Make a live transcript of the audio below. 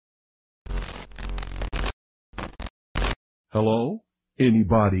Hello?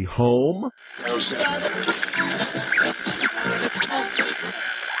 Anybody home?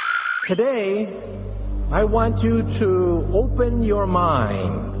 Today, I want you to open your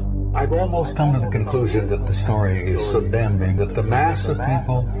mind. I've almost come to the conclusion that the story is so damning that the mass of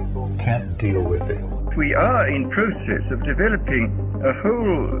people can't deal with it. We are in process of developing a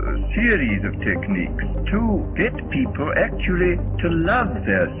whole series of techniques to get people actually to love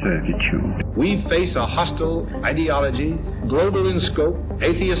their servitude. We face a hostile ideology, global in scope,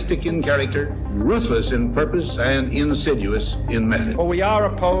 atheistic in character, ruthless in purpose, and insidious in method. For we are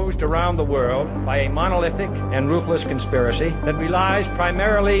opposed around the world by a monolithic and ruthless conspiracy that relies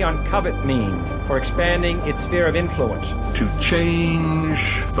primarily on covert means for expanding its sphere of influence. To change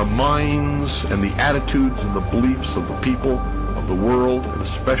the minds and the attitudes and the beliefs of the people of the world, and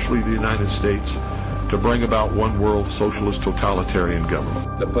especially the United States, to bring about one world socialist totalitarian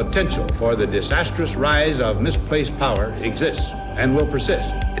government. The potential for the disastrous rise of misplaced power exists and will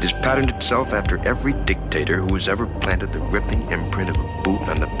persist. It has patterned itself after every dictator who has ever planted the ripping imprint of a boot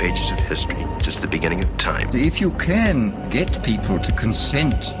on the pages of history since the beginning of time. If you can get people to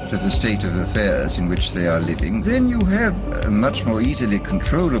consent to the state of affairs in which they are living, then you have a much more easily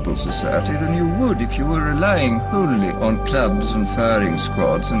controllable society than you would if you were relying wholly on clubs and firing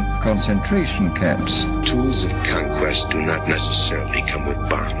squads and concentration camps. Tools of conquest do not necessarily come with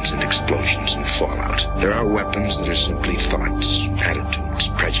bombs and explosions and fallout. There are weapons that are simply thoughts, attitudes,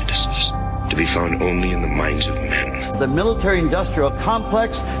 prejudices, to be found only in the minds of men. The military-industrial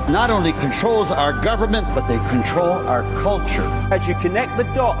complex not only controls our government, but they control our culture. As you connect the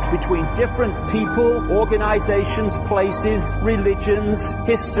dots between different people, organizations, places, religions,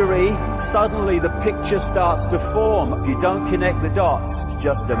 history, suddenly the picture starts to form. If you don't connect the dots, it's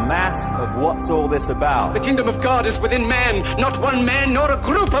just a mass of what's all this about. The kingdom of God is within man, not one man nor a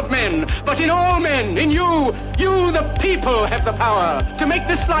group of men, but in all men, in you. You, the people, have the power to make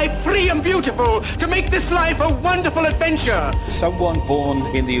this life free and beautiful, to make this life a wonderful adventure. Someone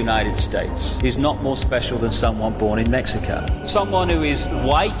born in the United States is not more special than someone born in Mexico. Someone who is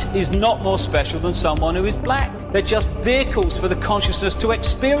white is not more special than someone who is black. They're just vehicles for the consciousness to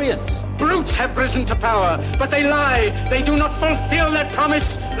experience. Brutes have risen to power, but they lie. They do not fulfill that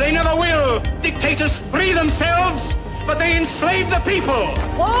promise. They never will. Dictators free themselves, but they enslave the people.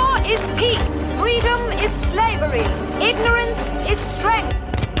 War is peace. Freedom is slavery. Ignorance is strength.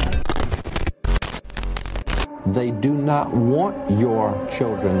 They do not want your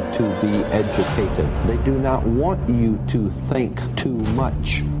children to be educated. They do not want you to think too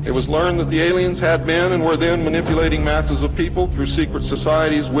much. It was learned that the aliens had been and were then manipulating masses of people through secret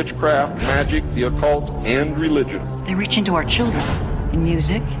societies, witchcraft, magic, the occult, and religion. They reach into our children in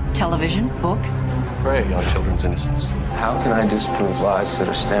music, television, books. Prey on children's innocence. How can I disprove lies that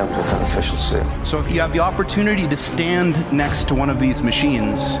are stamped with an official seal? So if you have the opportunity to stand next to one of these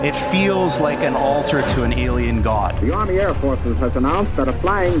machines, it feels like an altar to an alien god. The Army Air Forces has announced that a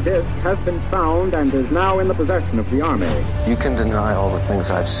flying disc has been found and is now in the possession of the Army. You can deny all the things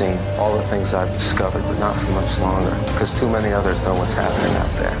I've seen, all the things I've discovered, but not for much longer, because too many others know what's happening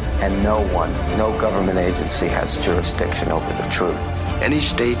out there. And no one, no government agency has jurisdiction over the truth. Any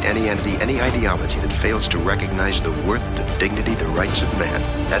state, any entity, any ideology that fails to recognize the worth, the dignity, the rights of man,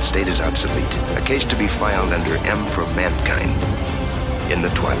 that state is obsolete. A case to be filed under M for Mankind in the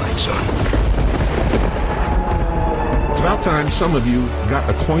Twilight Zone. It's about time some of you got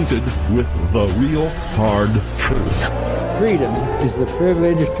acquainted with the real hard truth. Freedom is the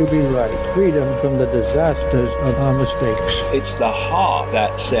privilege to be right. Freedom from the disasters of our mistakes. It's the heart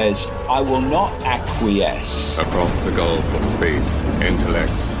that says, I will not acquiesce. Across the gulf of space,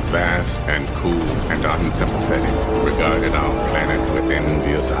 intellects, vast and cool and unsympathetic, regarded our planet with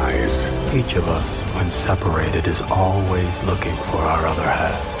envious eyes. Each of us, when separated, is always looking for our other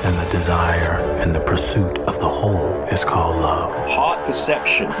half. And the desire and the pursuit of the whole is called love. Heart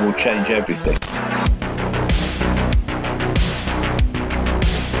perception will change everything.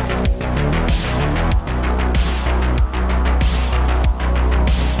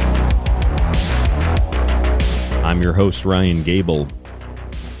 I'm your host, Ryan Gable,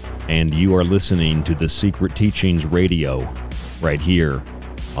 and you are listening to The Secret Teachings Radio right here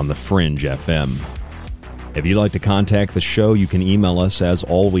on The Fringe FM. If you'd like to contact the show, you can email us, as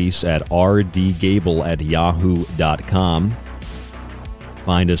always, at rdgable@yahoo.com.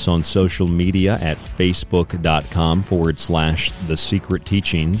 Find us on social media at facebook.com/The Secret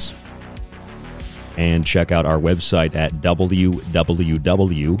Teachings. And check out our website at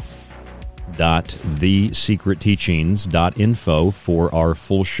www.thesecretteachings.info for our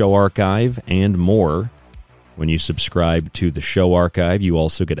full show archive and more. When you subscribe to the show archive, you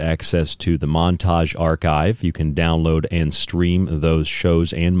also get access to the montage archive. You can download and stream those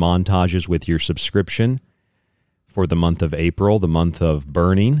shows and montages with your subscription for the month of April, the month of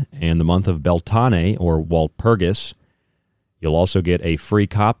Burning, and the month of Beltane or Walpurgis. You'll also get a free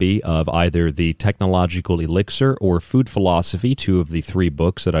copy of either the Technological Elixir or Food Philosophy, 2 of the 3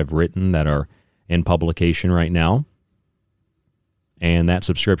 books that I've written that are in publication right now. And that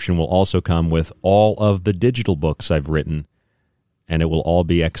subscription will also come with all of the digital books I've written, and it will all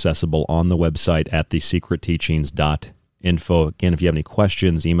be accessible on the website at thesecretteachings.info. Again, if you have any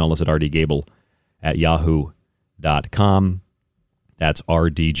questions, email us at rdgable@yahoo.com. That's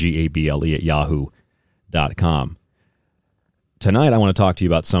rdgable@yahoo.com. Tonight, I want to talk to you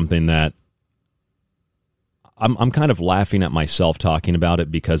about something that I'm kind of laughing at myself talking about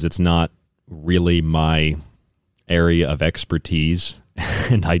it because it's not really my area of expertise,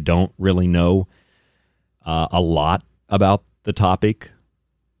 and I don't really know a lot about the topic.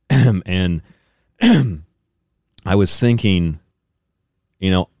 And I was thinking,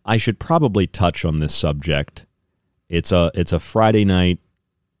 I should probably touch on this subject. It's a Friday night,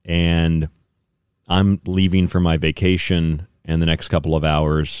 and I'm leaving for my vacation in the next couple of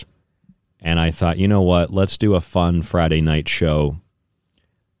hours, and I thought, you know what, let's do a fun Friday night show.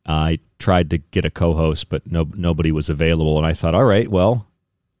 I tried to get a co-host, but nobody was available, and I thought, all right, well,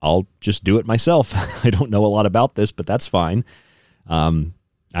 I'll just do it myself. I don't know a lot about this, but that's fine. I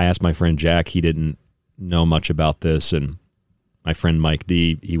asked my friend Jack. He didn't know much about this, and my friend Mike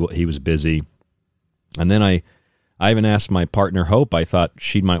D, he was busy. And then I even asked my partner Hope. I thought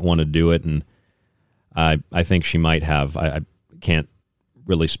she might want to do it, and I think she might have. I can't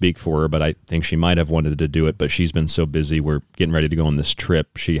really speak for her, but I think she might have wanted to do it, but she's been so busy. We're getting ready to go on this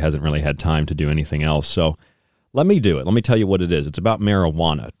trip. She hasn't really had time to do anything else. So let me do it. Let me tell you what it is. It's about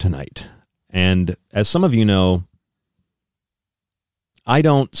marijuana tonight. And as some of you know, I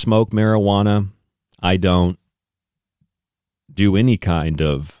don't smoke marijuana. I don't do any kind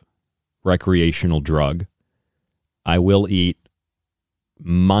of recreational drug. I will eat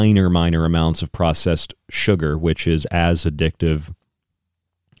minor amounts of processed sugar, which is as addictive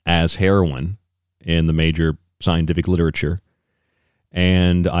as heroin in the major scientific literature.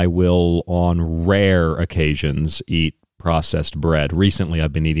 And I will, on rare occasions, eat processed bread. Recently,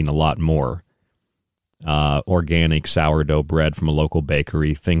 I've been eating a lot more organic sourdough bread from a local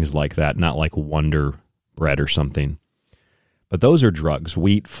bakery, things like that, not like Wonder Bread or something. But those are drugs.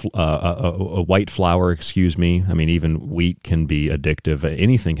 White flour, excuse me. I mean, even wheat can be addictive.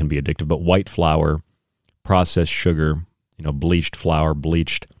 Anything can be addictive, but white flour, processed sugar, bleached flour,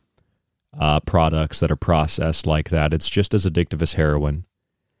 bleached products that are processed like that, it's just as addictive as heroin.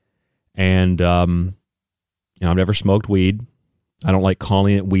 And, I've never smoked weed. I don't like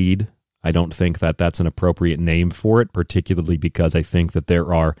calling it weed. I don't think that that's an appropriate name for it, particularly because I think that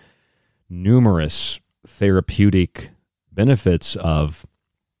there are numerous therapeutic benefits of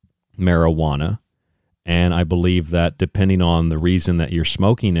marijuana, and I believe that depending on the reason that you're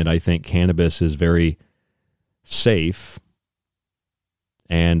smoking it, I think cannabis is very safe,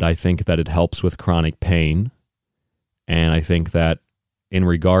 and I think that it helps with chronic pain, and I think that in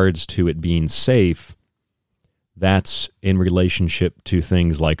regards to it being safe, that's in relationship to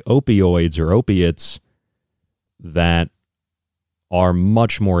things like opioids or opiates that are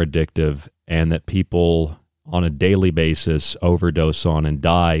much more addictive and that people on a daily basis overdose on and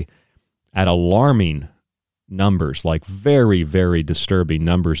die at alarming numbers, like very, very disturbing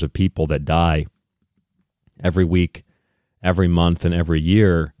numbers of people that die every week, every month, and every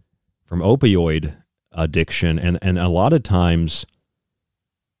year from opioid addiction. And a lot of times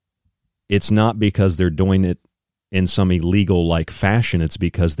it's not because they're doing it in some illegal like fashion. It's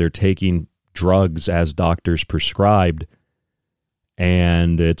because they're taking drugs as doctors prescribed,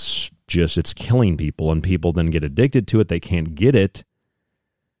 and it's killing people, and people then get addicted to it. They can't get it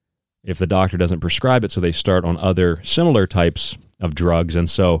if the doctor doesn't prescribe it, so they start on other similar types of drugs. And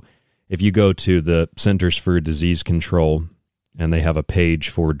so if you go to the Centers for Disease Control, and they have a page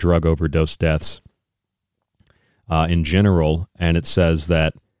for drug overdose deaths in general, and it says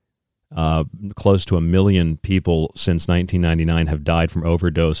that close to 1 million people since 1999 have died from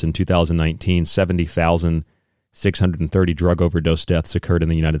overdose. In 2019, 70,630 drug overdose deaths occurred in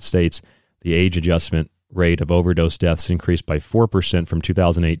the United States. The age adjustment rate of overdose deaths increased by 4% from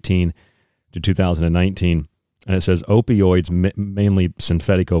 2018 to 2019. And it says opioids, mainly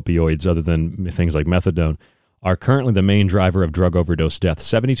synthetic opioids other than things like methadone, are currently the main driver of drug overdose deaths.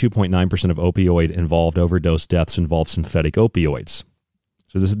 72.9% of opioid-involved overdose deaths involve synthetic opioids.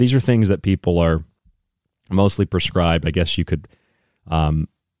 So these are things that people are mostly prescribed. I guess you could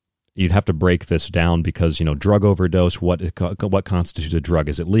you'd have to break this down because, drug overdose, what constitutes a drug?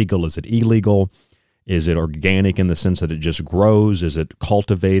 Is it legal? Is it illegal? Is it organic in the sense that it just grows? Is it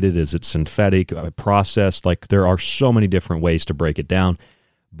cultivated? Is it synthetic, processed? Like, there are so many different ways to break it down,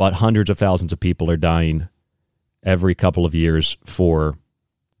 but hundreds of thousands of people are dying every couple of years for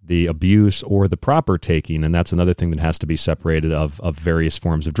the abuse or the proper taking, and that's another thing that has to be separated of various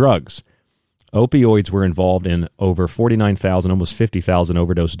forms of drugs. Opioids were involved in over 49,000, almost 50,000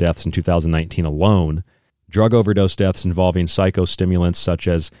 overdose deaths in 2019 alone. Drug overdose deaths involving psychostimulants such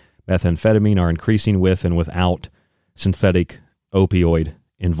as methamphetamine are increasing with and without synthetic opioid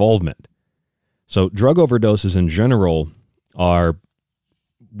involvement. So drug overdoses in general are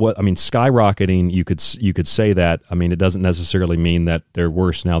skyrocketing. You could say that. It doesn't necessarily mean that they're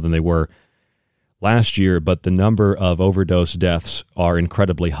worse now than they were last year, but the number of overdose deaths are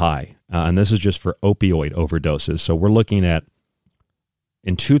incredibly high. And this is just for opioid overdoses. So we're looking at,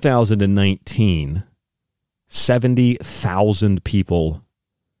 in 2019, 70,000 people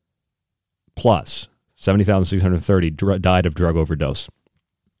plus, 70,630 died of drug overdose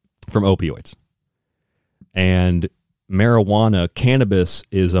from opioids. And marijuana, cannabis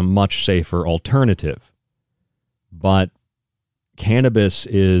is a much safer alternative. But cannabis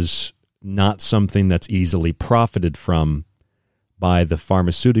is not something that's easily profited from by the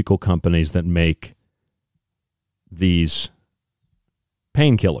pharmaceutical companies that make these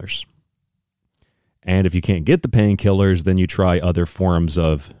painkillers. And if you can't get the painkillers, then you try other forms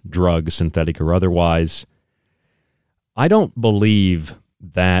of drugs, synthetic or otherwise. I don't believe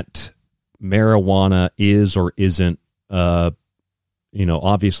that marijuana is or isn't,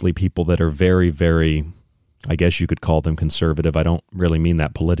 obviously people that are very, very, I guess you could call them conservative. I don't really mean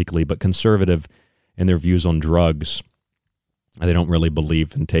that politically, but conservative in their views on drugs. They don't really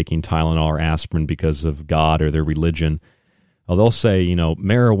believe in taking Tylenol or aspirin because of God or their religion. Well, they'll say,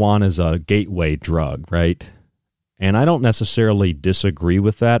 marijuana is a gateway drug, right? And I don't necessarily disagree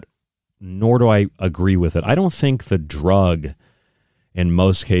with that, nor do I agree with it. I don't think the drug in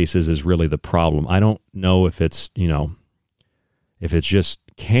most cases is really the problem. I don't know if it's, if it's just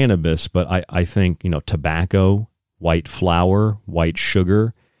cannabis, but I think, tobacco, white flour, white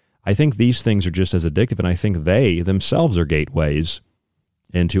sugar, I think these things are just as addictive, and I think they themselves are gateways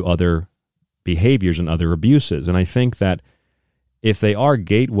into other behaviors and other abuses. And I think that if they are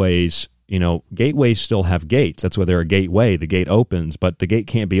gateways, gateways still have gates. That's why they're a gateway. The gate opens, but the gate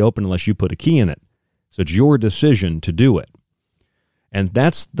can't be open unless you put a key in it. So it's your decision to do it. And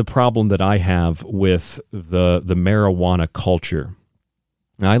that's the problem that I have with the marijuana culture.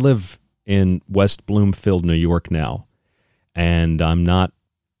 Now, I live in West Bloomfield, New York now, and I'm not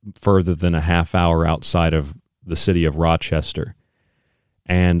further than a half hour outside of the city of Rochester.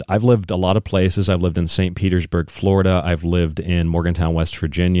 And I've lived a lot of places. I've lived in St. Petersburg, Florida. I've lived in Morgantown, West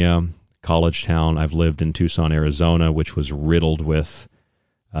Virginia, College Town. I've lived in Tucson, Arizona, which was riddled with,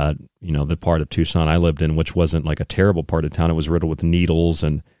 the part of Tucson I lived in, which wasn't like a terrible part of town. It was riddled with needles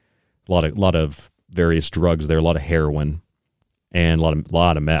and a lot of various drugs there, a lot of heroin and a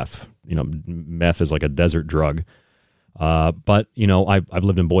lot of meth. Meth is like a desert drug. But I've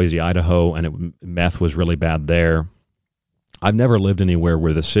lived in Boise, Idaho, and meth was really bad there. I've never lived anywhere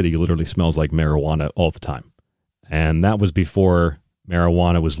where the city literally smells like marijuana all the time. And that was before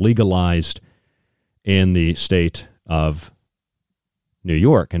marijuana was legalized in the state of New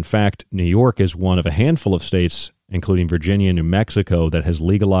York. In fact, New York is one of a handful of states, including Virginia and New Mexico, that has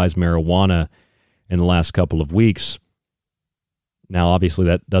legalized marijuana in the last couple of weeks. Now, obviously,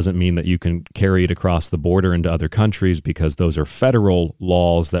 that doesn't mean that you can carry it across the border into other countries because those are federal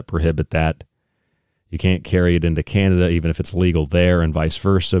laws that prohibit that. You can't carry it into Canada, even if it's legal there, and vice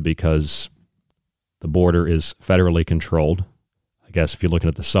versa, because the border is federally controlled. I guess if you're looking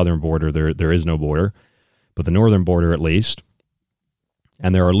at the southern border, there is no border, but the northern border at least.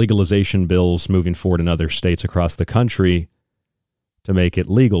 And there are legalization bills moving forward in other states across the country to make it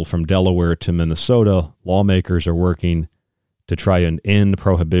legal. From Delaware to Minnesota, lawmakers are working to try and end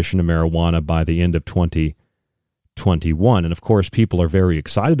prohibition of marijuana by the end of 2021. And of course, people are very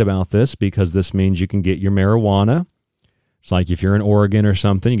excited about this because this means you can get your marijuana. It's like if you're in Oregon or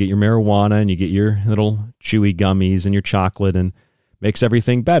something, you get your marijuana and you get your little chewy gummies and your chocolate and makes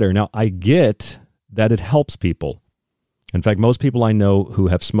everything better. Now, I get that it helps people. In fact, most people I know who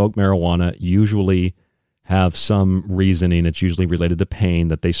have smoked marijuana usually have some reasoning. It's usually related to pain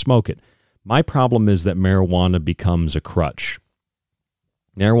that they smoke it. My problem is that marijuana becomes a crutch.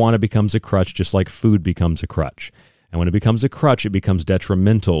 Marijuana becomes a crutch just like food becomes a crutch. And when it becomes a crutch, it becomes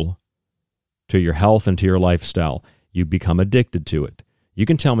detrimental to your health and to your lifestyle. You become addicted to it. You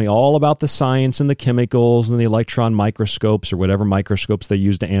can tell me all about the science and the chemicals and the electron microscopes or whatever microscopes they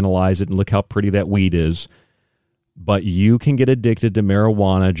use to analyze it, and look how pretty that weed is. But you can get addicted to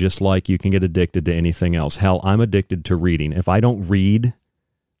marijuana just like you can get addicted to anything else. Hell, I'm addicted to reading. If I don't read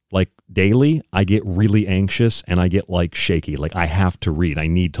like daily, I get really anxious and I get like shaky. Like I have to read. I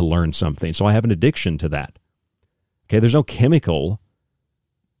need to learn something. So I have an addiction to that. Okay, there's no chemical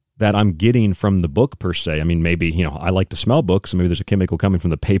that I'm getting from the book per se. I mean, maybe, I like to smell books, so maybe there's a chemical coming from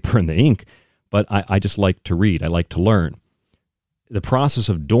the paper and the ink, but I just like to read. I like to learn. The process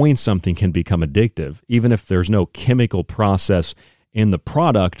of doing something can become addictive, even if there's no chemical process in the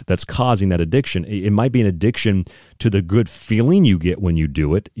product that's causing that addiction. It might be an addiction to the good feeling you get when you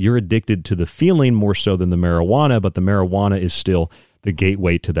do it. You're addicted to the feeling more so than the marijuana, but the marijuana is still the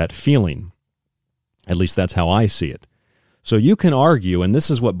gateway to that feeling. At least that's how I see it. So you can argue, and this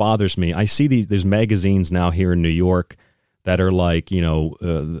is what bothers me. I see these magazines now here in New York that are like,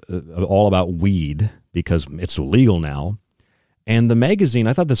 all about weed because it's illegal now. And the magazine,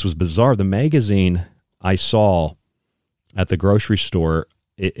 I thought this was bizarre. The magazine I saw at the grocery store,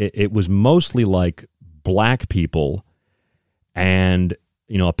 it was mostly like black people and,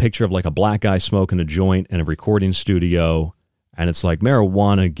 a picture of like a black guy smoking a joint in a recording studio. And it's like,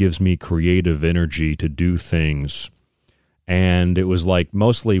 marijuana gives me creative energy to do things. And it was like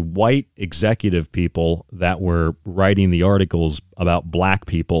mostly white executive people that were writing the articles about black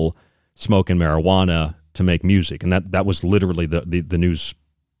people smoking marijuana to make music. And that was literally the news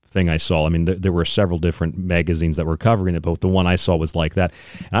thing I saw. I mean, there were several different magazines that were covering it, but the one I saw was like that.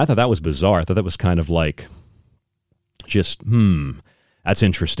 And I thought that was bizarre. I thought that was kind of like just, that's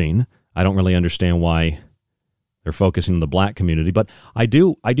interesting. I don't really understand why they're focusing on the black community, but I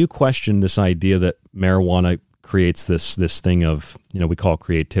do question this idea that marijuana creates this thing of, we call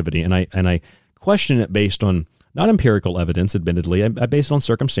creativity. And I question it based on not empirical evidence, admittedly. I base it on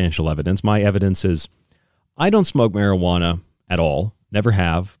circumstantial evidence. My evidence is I don't smoke marijuana at all, never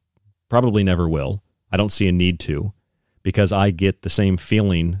have, probably never will. I don't see a need to, because I get the same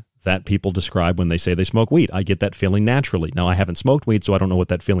feeling that people describe when they say they smoke weed. I get that feeling naturally. Now, I haven't smoked weed, so I don't know what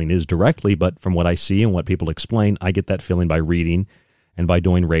that feeling is directly, but from what I see and what people explain, I get that feeling by reading and by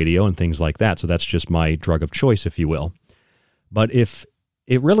doing radio and things like that. So that's just my drug of choice, if you will. But if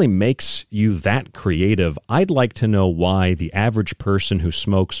it really makes you that creative, I'd like to know why the average person who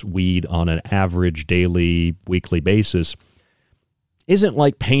smokes weed on an average daily, weekly basis isn't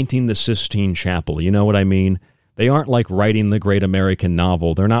like painting the Sistine Chapel. You know what I mean? They aren't like writing the great American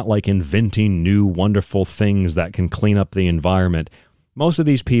novel. They're not like inventing new wonderful things that can clean up the environment. Most of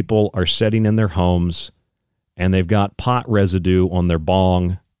these people are sitting in their homes and they've got pot residue on their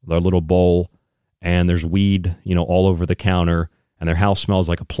bong, their little bowl, and there's weed, all over the counter, and their house smells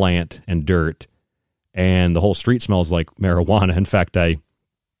like a plant and dirt, and the whole street smells like marijuana. In fact,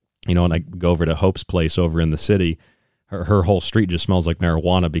 when I go over to Hope's place over in the city, her whole street just smells like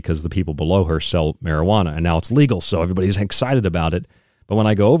marijuana because the people below her sell marijuana, and now it's legal, so everybody's excited about it. But when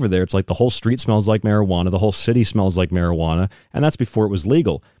I go over there, it's like the whole street smells like marijuana, the whole city smells like marijuana, and that's before it was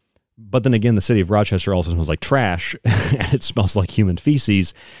legal. But then again, the city of Rochester also smells like trash, and it smells like human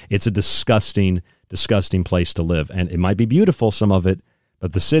feces. It's a disgusting, disgusting place to live. And it might be beautiful, some of it,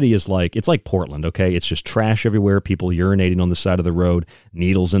 but the city is it's like Portland, okay? It's just trash everywhere, people urinating on the side of the road,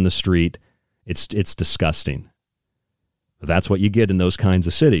 needles in the street. It's disgusting. That's what you get in those kinds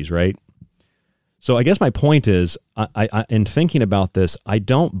of cities, right? So I guess my point is, I in thinking about this, I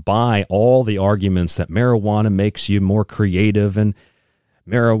don't buy all the arguments that marijuana makes you more creative and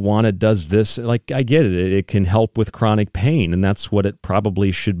marijuana does this. Like, I get it. It can help with chronic pain, and that's what it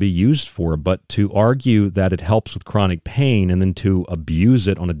probably should be used for. But to argue that it helps with chronic pain and then to abuse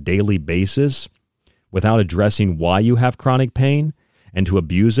it on a daily basis without addressing why you have chronic pain, and to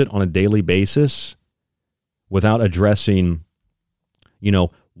abuse it on a daily basis without addressing,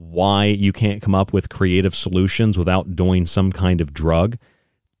 why you can't come up with creative solutions without doing some kind of drug,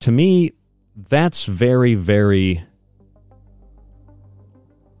 to me, that's very, very...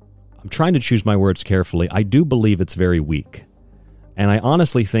 I'm trying to choose my words carefully. I do believe it's very weak. And I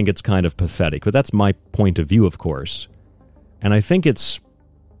honestly think it's kind of pathetic, but that's my point of view, of course. And I think it's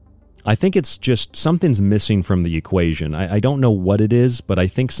just something's missing from the equation. I don't know what it is, but I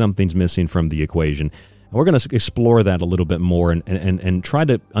think something's missing from the equation. And we're going to explore that a little bit more and try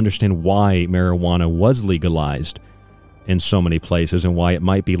to understand why marijuana was legalized in so many places and why it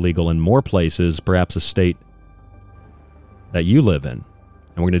might be legal in more places, perhaps a state that you live in.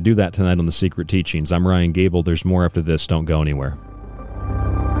 And we're going to do that tonight on The Secret Teachings. I'm Ryan Gable. There's more after this. Don't go anywhere.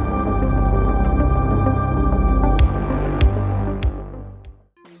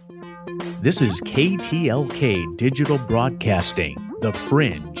 This is KTLK Digital Broadcasting, The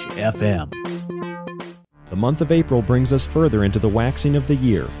Fringe FM. The month of April brings us further into the waxing of the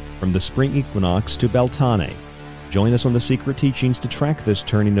year, from the spring equinox to Beltane. Join us on The Secret Teachings to track this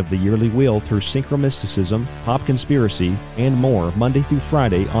turning of the yearly wheel through synchromysticism, pop conspiracy, and more Monday through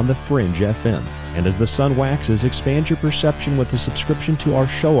Friday on The Fringe FM. And as the sun waxes, expand your perception with a subscription to our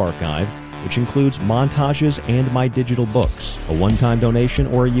show archive, which includes montages and my digital books. A one-time donation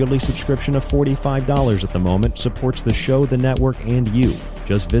or a yearly subscription of $45 at the moment supports the show, the network, and you.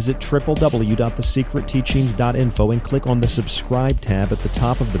 Just visit www.thesecretteachings.info and click on the subscribe tab at the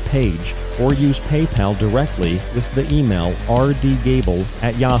top of the page, or use PayPal directly with the email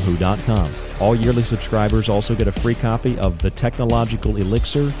rdgable@yahoo.com. All yearly subscribers also get a free copy of The Technological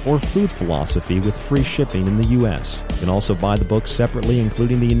Elixir or Food Philosophy with free shipping in the U.S. You can also buy the book separately,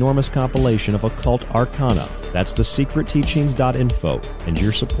 including the enormous compilation of occult arcana. That's thesecretteachings.info, and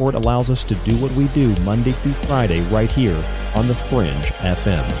your support allows us to do what we do Monday through Friday right here on The Fringe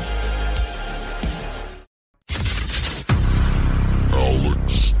FM.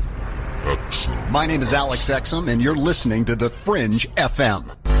 Alex Exum. My name is Alex Exum, and you're listening to The Fringe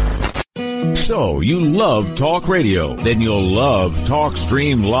FM. So, you love talk radio? Then you'll love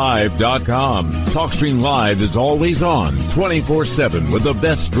TalkStreamLive.com. TalkStream Live is always on, 24/7, with the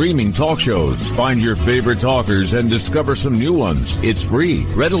best streaming talk shows. Find your favorite talkers and discover some new ones. It's free,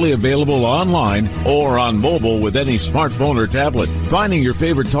 readily available online or on mobile with any smartphone or tablet. Finding your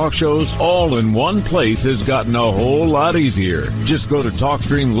favorite talk shows all in one place has gotten a whole lot easier. Just go to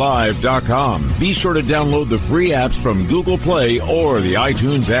TalkStreamLive.com. Be sure to download the free apps from Google Play or the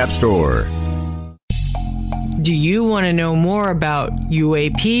iTunes App Store. Do you want to know more about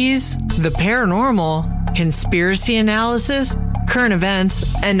UAPs, the paranormal, conspiracy analysis, current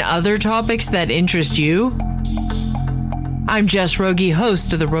events, and other topics that interest you? I'm Jess Rogie,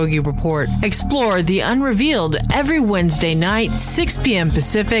 host of the Rogie Report. Explore the unrevealed every Wednesday night, 6 p.m.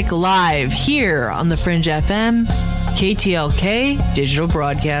 Pacific, live here on the Fringe FM, KTLK Digital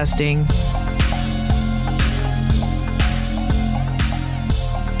Broadcasting.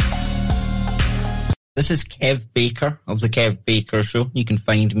 This is Kev Baker of The Kev Baker Show. You can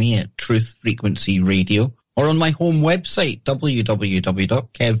find me at Truth Frequency Radio or on my home website,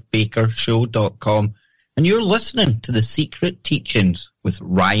 www.kevbakershow.com. And you're listening to The Secret Teachings with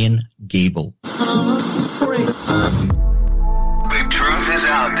Ryan Gable. The truth is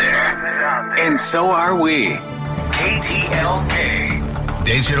out there, and so are we. KTLK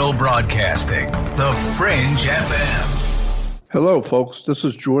Digital Broadcasting, The Fringe FM. Hello, folks. This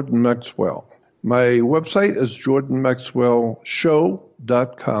is Jordan Maxwell. My website is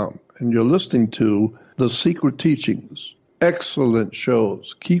jordanmaxwellshow.com, and you're listening to The Secret Teachings. Excellent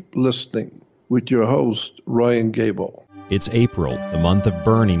shows. Keep listening with your host, Ryan Gable. It's April, the month of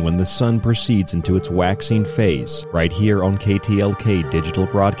burning, when the sun proceeds into its waxing phase, right here on KTLK Digital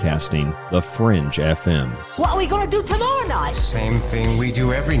Broadcasting, The Fringe FM. What are we going to do tomorrow night? Same thing we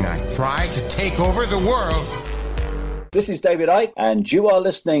do every night. Try to take over the world. This is David Icke, and you are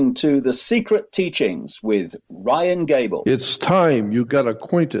listening to The Secret Teachings with Ryan Gable. It's time you got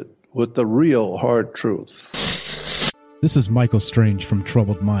acquainted with the real hard truth. This is Michael Strange from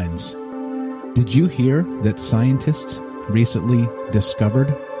Troubled Minds. Did you hear that scientists recently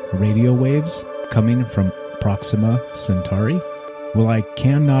discovered radio waves coming from Proxima Centauri? Well, I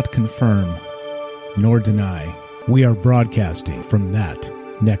cannot confirm nor deny. We are broadcasting from that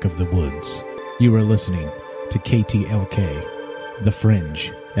neck of the woods. You are listening to KTLK, The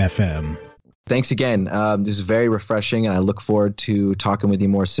Fringe FM. Thanks again. This is very refreshing, and I look forward to talking with you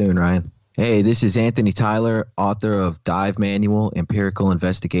more soon, Ryan. Hey, this is Anthony Tyler, author of Dive Manual, Empirical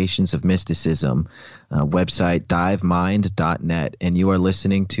Investigations of Mysticism, website divemind.net, and you are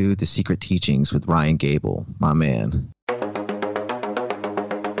listening to The Secret Teachings with Ryan Gable, my man.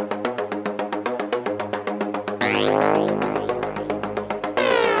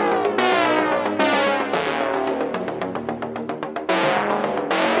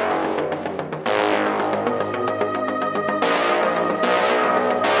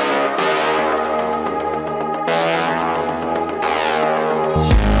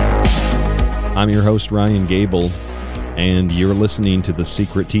 I'm your host, Ryan Gable, and you're listening to The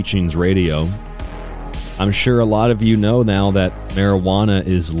Secret Teachings Radio. I'm sure a lot of you know now that marijuana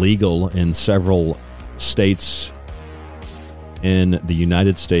is legal in several states in the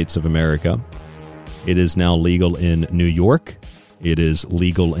United States of America. It is now legal in New York. It is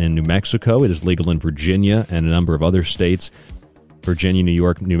legal in New Mexico. It is legal in Virginia and a number of other states. Virginia, New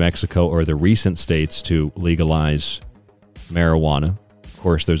York, New Mexico are the recent states to legalize marijuana. Of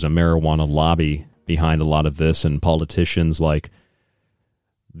course, there's a marijuana lobby behind a lot of this, and politicians like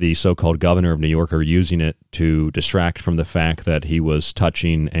the so-called governor of New York are using it to distract from the fact that he was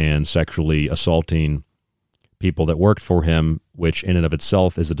touching and sexually assaulting people that worked for him, which in and of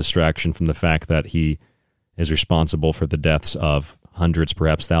itself is a distraction from the fact that he is responsible for the deaths of hundreds,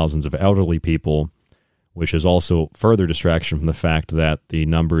 perhaps thousands of elderly people, which is also further distraction from the fact that the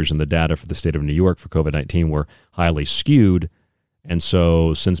numbers and the data for the state of New York for COVID-19 were highly skewed. And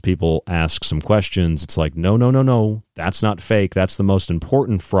so since people ask some questions, it's like, no, that's not fake. That's the most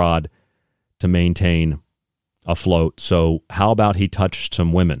important fraud to maintain afloat. So how about he touched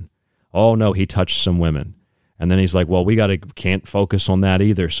some women? Oh, no, he touched some women. And then he's like, well, can't focus on that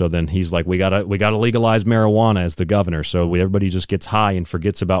either. So then he's like, we gotta legalize marijuana as the governor. So everybody just gets high and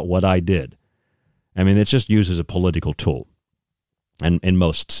forgets about what I did. I mean, it's just used as a political tool. And in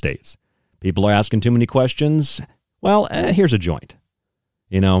most states, people are asking too many questions. Well, here's a joint.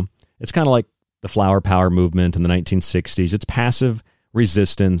 It's kind of like the flower power movement in the 1960s. It's passive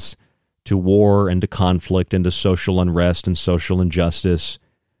resistance to war and to conflict and to social unrest and social injustice.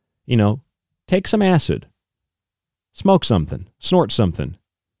 Take some acid, smoke something, snort something,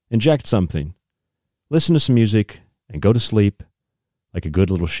 inject something, listen to some music, and go to sleep like a good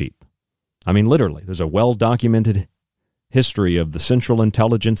little sheep. I mean, literally, there's a well-documented history of the Central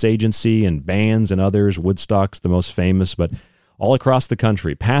Intelligence Agency and bands and others. Woodstock's the most famous, but all across the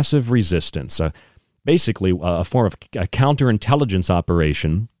country, passive resistance, basically a form of a counterintelligence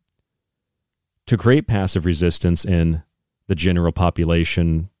operation to create passive resistance in the general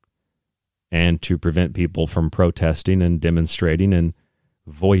population and to prevent people from protesting and demonstrating and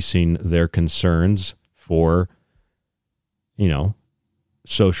voicing their concerns for,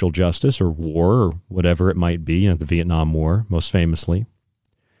 social justice or war or whatever it might be, the Vietnam War, most famously.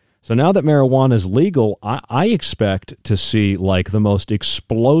 So now that marijuana is legal, I expect to see like the most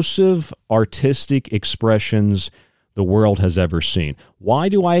explosive artistic expressions the world has ever seen. Why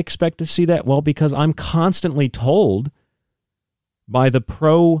do I expect to see that? Well, because I'm constantly told by the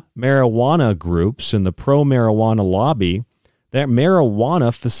pro-marijuana groups and the pro-marijuana lobby that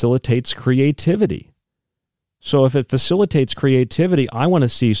marijuana facilitates creativity. So if it facilitates creativity, I want to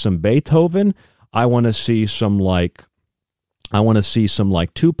see some Beethoven. I want to see some like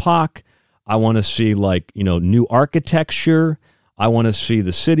Tupac. I want to see new architecture. I want to see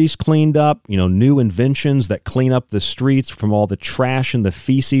the cities cleaned up, new inventions that clean up the streets from all the trash and the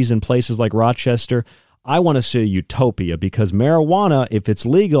feces in places like Rochester. I want to see a utopia because marijuana, if it's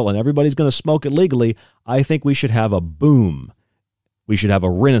legal and everybody's going to smoke it legally, I think we should have a boom. We should have a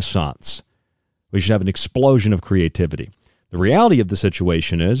renaissance. We should have an explosion of creativity. The reality of the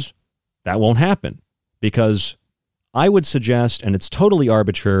situation is that won't happen because I would suggest, and it's totally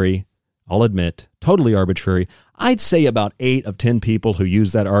arbitrary, I'll admit, totally arbitrary, I'd say about 8 of 10 people who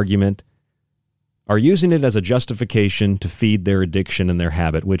use that argument are using it as a justification to feed their addiction and their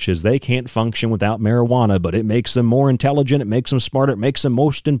habit, which is they can't function without marijuana, but it makes them more intelligent, it makes them smarter, it makes them,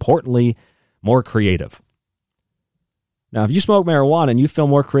 most importantly, more creative. Now, if you smoke marijuana and you feel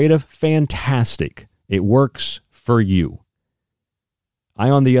more creative, fantastic. It works for you. I,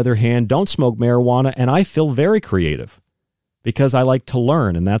 on the other hand, don't smoke marijuana, and I feel very creative because I like to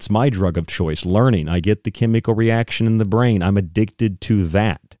learn, and that's my drug of choice, learning. I get the chemical reaction in the brain. I'm addicted to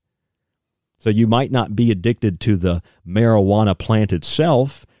that. So you might not be addicted to the marijuana plant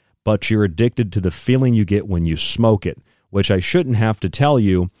itself, but you're addicted to the feeling you get when you smoke it, which I shouldn't have to tell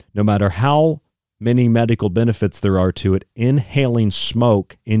you, no matter how many medical benefits there are to it, inhaling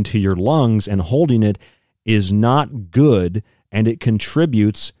smoke into your lungs and holding it is not good, and it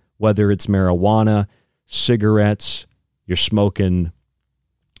contributes, whether it's marijuana, cigarettes, you're smoking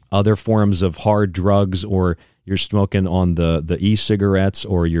other forms of hard drugs, or you're smoking on the e-cigarettes,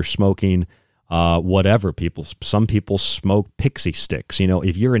 or you're smoking whatever. Some people smoke pixie sticks.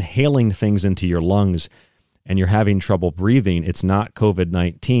 If you're inhaling things into your lungs and you're having trouble breathing, it's not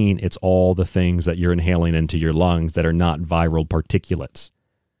COVID-19. It's all the things that you're inhaling into your lungs that are not viral particulates.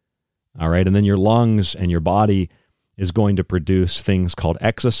 All right. And then your lungs and your body is going to produce things called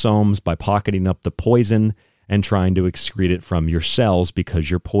exosomes by pocketing up the poison and trying to excrete it from your cells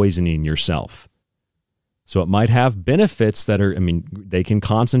because you're poisoning yourself. So it might have benefits that are, they can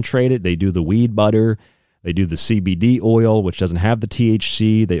concentrate it. They do the weed butter. They do the CBD oil, which doesn't have the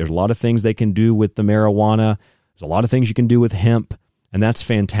THC. There's a lot of things they can do with the marijuana. There's a lot of things you can do with hemp, and that's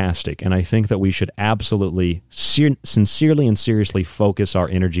fantastic. And I think that we should absolutely, sincerely and seriously focus our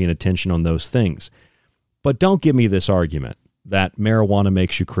energy and attention on those things. But don't give me this argument that marijuana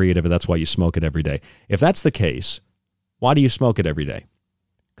makes you creative and that's why you smoke it every day. If that's the case, why do you smoke it every day?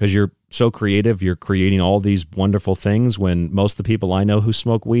 Because you're so creative, you're creating all these wonderful things when most of the people I know who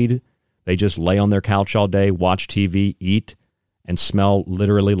smoke weed, they just lay on their couch all day, watch TV, eat, and smell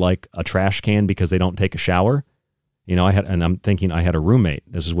literally like a trash can because they don't take a shower. You know, I had a roommate.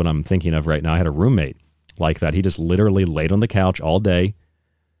 This is what I'm thinking of right now. I had a roommate like that. He just literally laid on the couch all day,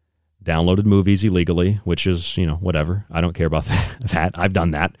 downloaded movies illegally, which is, you know, whatever. I don't care about that. I've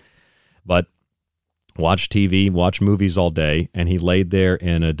done that. But watch TV, watch movies all day, and he laid there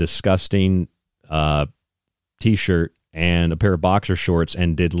in a disgusting T-shirt and a pair of boxer shorts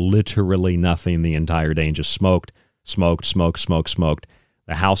and did literally nothing the entire day and just smoked.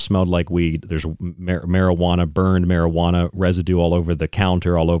 The house smelled like weed. There's marijuana, burned marijuana residue all over the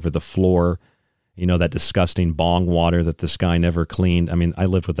counter, all over the floor. You know, that disgusting bong water that this guy never cleaned. I mean, I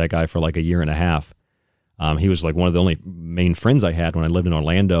lived with that guy for like a year and a half. He was like one of the only main friends I had when I lived in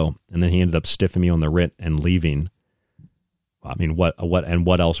Orlando, and then he ended up stiffing me on the writ and leaving. I mean,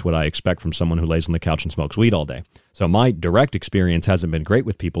 what else would I expect from someone who lays on the couch and smokes weed all day? So my direct experience hasn't been great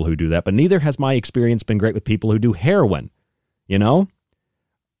with people who do that, but neither has my experience been great with people who do heroin, you know,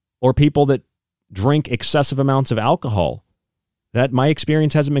 or people that drink excessive amounts of alcohol. That my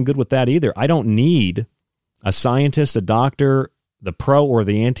experience hasn't been good with that either. I don't need a scientist, a doctor, the pro or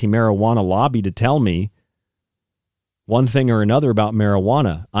the anti-marijuana lobby to tell me one thing or another about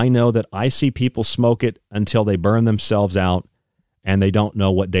marijuana. I know that I see people smoke it until they burn themselves out and they don't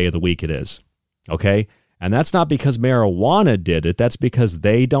know what day of the week it is. Okay? And that's not because marijuana did it. That's because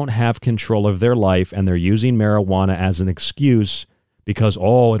they don't have control of their life and they're using marijuana as an excuse because,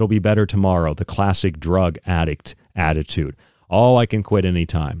 oh, it'll be better tomorrow. The classic drug addict attitude. Oh, I can quit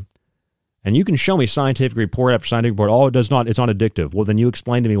anytime. And you can show me scientific report after scientific report. Oh, it does not. It's not addictive. Well, then you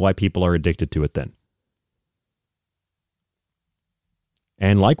explain to me why people are addicted to it then.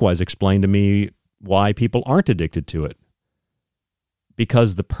 And likewise, explain to me why people aren't addicted to it.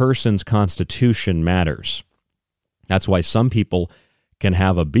 Because the person's constitution matters. That's why some people can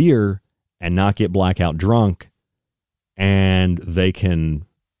have a beer and not get blackout drunk, and they can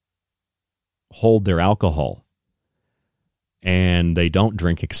hold their alcohol. And they don't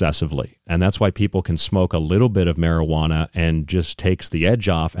drink excessively. And that's why people can smoke a little bit of marijuana and just takes the edge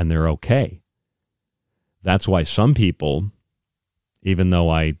off and they're okay. That's why some people, even though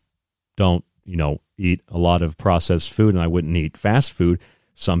I don't, eat a lot of processed food and I wouldn't eat fast food,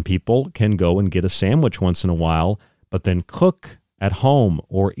 some people can go and get a sandwich once in a while, but then cook at home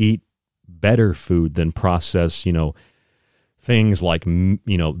or eat better food than processed, things like,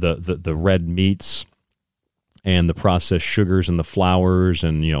 the red meats and the processed sugars and the flours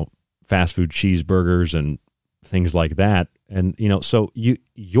and, fast food cheeseburgers and things like that. And, so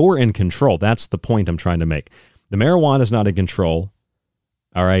you're in control. That's the point I'm trying to make. The marijuana is not in control.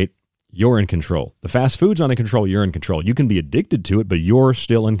 All right. You're in control. The fast food's not in control. You're in control. You can be addicted to it, but you're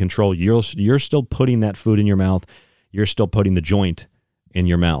still in control. You're still putting that food in your mouth. You're still putting the joint in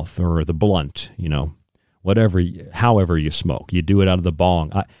your mouth or the blunt, however you smoke. You do it out of the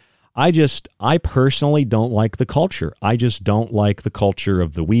bong. I personally don't like the culture. I just don't like the culture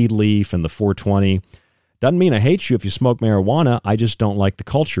of the weed leaf and the 420. Doesn't mean I hate you if you smoke marijuana. I just don't like the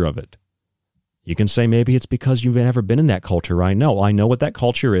culture of it. You can say maybe it's because you've never been in that culture, right? No, I know what that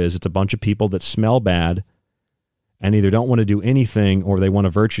culture is. It's a bunch of people that smell bad and either don't want to do anything or they want a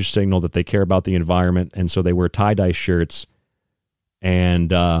virtue signal that they care about the environment, and so they wear tie-dye shirts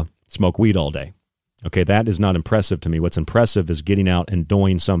and smoke weed all day. Okay, that is not impressive to me. What's impressive is getting out and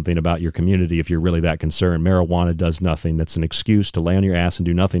doing something about your community if you're really that concerned. Marijuana does nothing. That's an excuse to lay on your ass and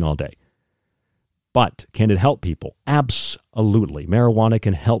do nothing all day. But can it help people? Absolutely. Marijuana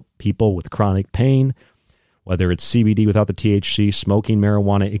can help people with chronic pain, whether it's CBD without the THC, smoking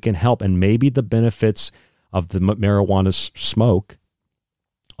marijuana, it can help. And maybe the benefits of the marijuana smoke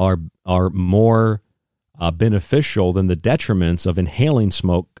are more beneficial than the detriments of inhaling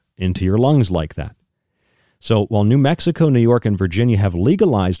smoke into your lungs like that. So while New Mexico, New York, and Virginia have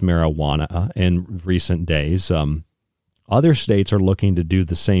legalized marijuana in recent days, other states are looking to do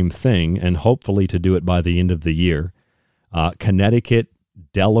the same thing and hopefully to do it by the end of the year. Connecticut,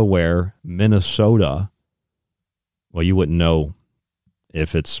 Delaware, Minnesota. Well, you wouldn't know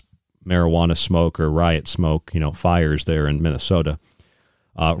if it's marijuana smoke or riot smoke, fires there in Minnesota.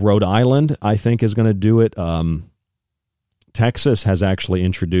 Rhode Island, I think, is going to do it. Texas has actually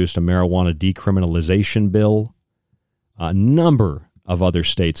introduced a marijuana decriminalization bill. A number of other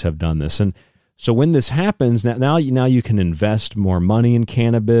states have done this. And so when this happens, now you can invest more money in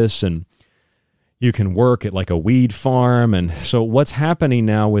cannabis and you can work at like a weed farm. And so what's happening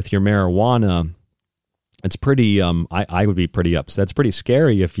now with your marijuana, it's pretty, I would be pretty upset. It's pretty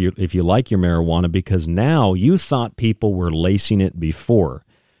scary if you like your marijuana, because now you thought people were lacing it before.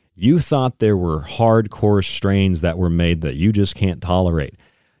 You thought there were hardcore strains that were made that you just can't tolerate.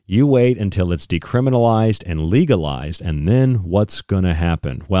 You wait until it's decriminalized and legalized, and then what's going to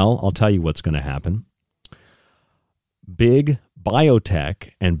happen? Well, I'll tell you what's going to happen. Big biotech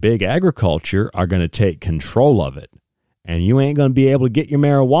and big agriculture are going to take control of it, and you ain't going to be able to get your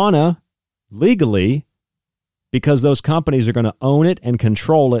marijuana legally because those companies are going to own it and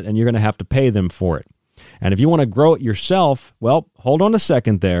control it, and you're going to have to pay them for it. And if you want to grow it yourself, well, hold on a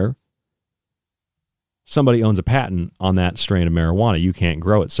second there. Somebody owns a patent on that strain of marijuana. You can't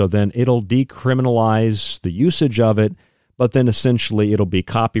grow it. So then it'll decriminalize the usage of it, but then essentially it'll be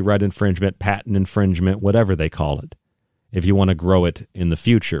copyright infringement, patent infringement, whatever they call it. If you want to grow it in the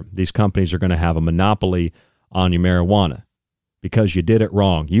future, these companies are going to have a monopoly on your marijuana because you did it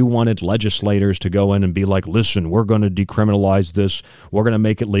wrong. You wanted legislators to go in and be like, listen, we're going to decriminalize this. We're going to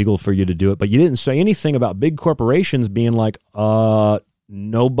make it legal for you to do it. But you didn't say anything about big corporations being like,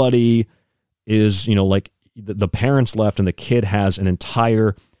 nobody is, like the parents left and the kid has an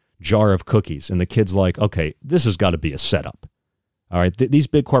entire jar of cookies. And the kid's like, okay, this has got to be a setup. All right. These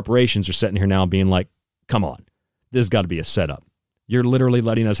big corporations are sitting here now being like, come on, this has got to be a setup. You're literally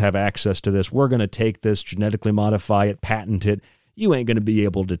letting us have access to this. We're going to take this, genetically modify it, patent it. You ain't going to be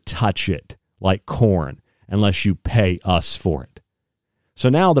able to touch it like corn unless you pay us for it. So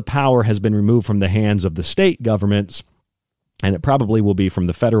now the power has been removed from the hands of the state governments, and it probably will be from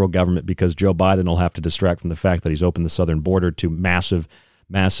the federal government because Joe Biden will have to distract from the fact that he's opened the southern border to massive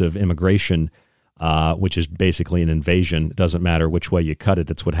immigration, which is basically an invasion. It doesn't matter which way you cut it.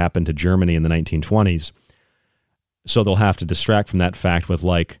 That's what happened to Germany in the 1920s. So they'll have to distract from that fact with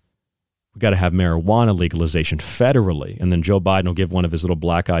we got to have marijuana legalization federally. And then Joe Biden will give one of his little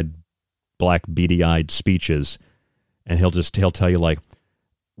black beady-eyed speeches, and he'll tell you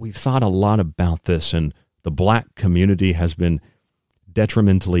we've thought a lot about this, and the black community has been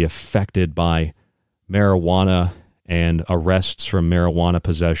detrimentally affected by marijuana and arrests from marijuana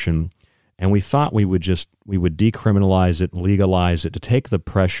possession. And we thought we would decriminalize it, legalize it to take the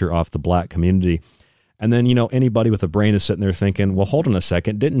pressure off the black community. And then, anybody with a brain is sitting there thinking, well, hold on a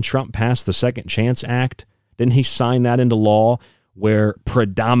second. Didn't Trump pass the Second Chance Act? Didn't he sign that into law where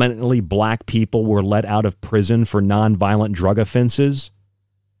predominantly black people were let out of prison for nonviolent drug offenses?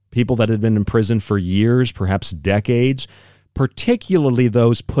 People that had been in prison for years, perhaps decades, particularly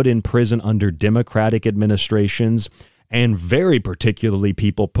those put in prison under Democratic administrations, and very particularly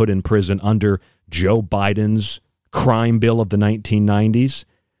people put in prison under Joe Biden's crime bill of the 1990s.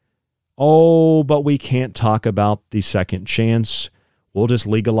 Oh, but we can't talk about the second chance. We'll just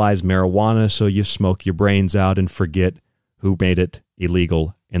legalize marijuana so you smoke your brains out and forget who made it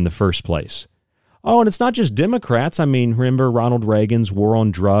illegal in the first place. Oh, and it's not just Democrats. I mean, remember Ronald Reagan's war on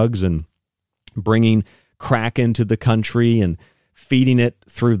drugs and bringing crack into the country and feeding it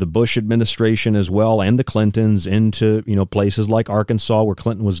through the Bush administration as well, and the Clintons into, places like Arkansas where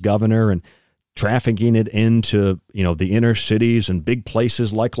Clinton was governor, and trafficking it into, the inner cities and big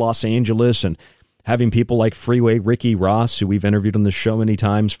places like Los Angeles, and having people like Freeway Ricky Ross, who we've interviewed on the show many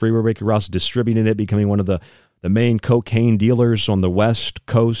times, Freeway Ricky Ross distributing it, becoming one of the main cocaine dealers on the west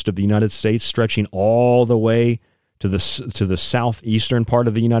coast of the United States, stretching all the way to the southeastern part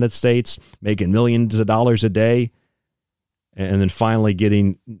of the United States, making millions of dollars a day, and then finally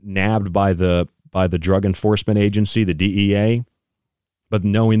getting nabbed by the Drug Enforcement Agency, the DEA. But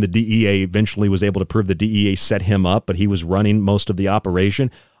knowing the DEA eventually was able to prove the DEA set him up, but he was running most of the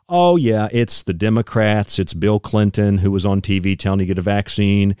operation. Oh, yeah, it's the Democrats. It's Bill Clinton, who was on TV telling you to get a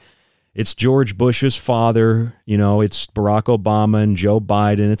vaccine. It's George Bush's father. It's Barack Obama and Joe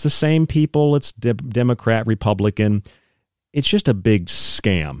Biden. It's the same people. It's Democrat, Republican. It's just a big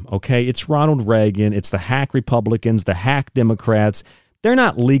scam, okay? It's Ronald Reagan. It's the hack Republicans, the hack Democrats. They're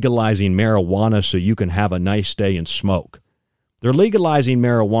not legalizing marijuana so you can have a nice day and smoke. They're legalizing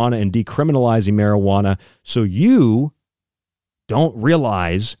marijuana and decriminalizing marijuana so you don't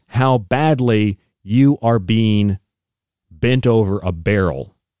realize how badly you are being bent over a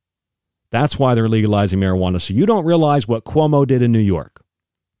barrel. That's why they're legalizing marijuana. So you don't realize what Cuomo did in New York.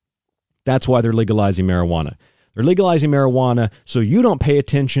 That's why they're legalizing marijuana. They're legalizing marijuana so you don't pay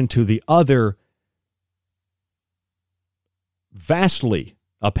attention to the other vastly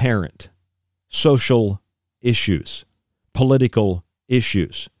apparent social issues, political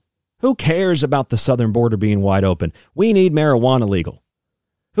issues. Who cares about the southern border being wide open? We need marijuana legal.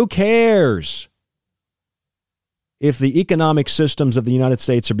 Who cares if the economic systems of the United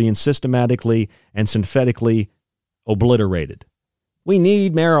States are being systematically and synthetically obliterated? We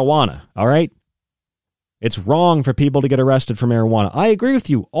need marijuana, all right? It's wrong for people to get arrested for marijuana. I agree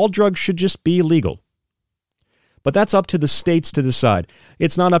with you. All drugs should just be legal. But that's up to the states to decide.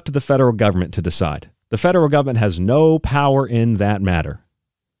 It's not up to the federal government to decide. The federal government has no power in that matter.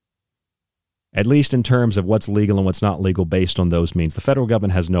 at least in terms of what's legal and what's not legal based on those means. The federal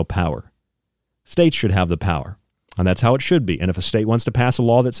government has no power. States should have the power, and that's how it should be. And if a state wants to pass a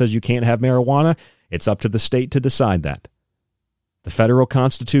law that says you can't have marijuana, it's up to the state to decide that. The federal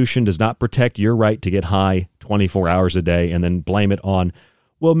Constitution does not protect your right to get high 24 hours a day and then blame it on,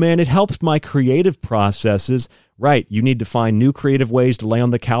 well, man, it helps my creative processes. Right, you need to find new creative ways to lay on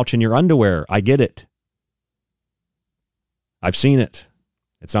the couch in your underwear. I get it. I've seen it.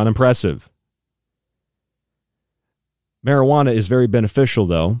 It's not impressive. Marijuana is very beneficial,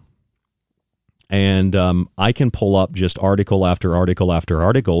 though. And I can pull up just article after article after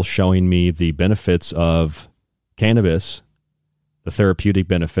article showing me the benefits of cannabis, the therapeutic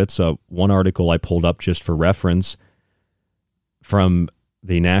benefits. One article I pulled up just for reference from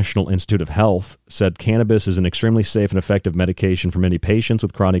the National Institute of Health said cannabis is an extremely safe and effective medication for many patients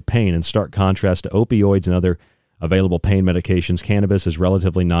with chronic pain. In stark contrast to opioids and other available pain medications, cannabis is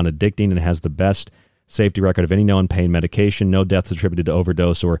relatively non-addicting and has the best safety record of any known pain medication. No deaths attributed to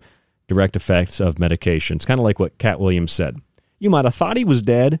overdose or direct effects of medication. It's kind of like what Cat Williams said. You might have thought he was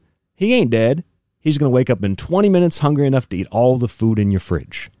dead. He ain't dead. He's going to wake up in 20 minutes hungry enough to eat all the food in your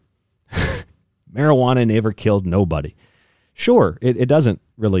fridge. Marijuana never killed nobody. Sure, it doesn't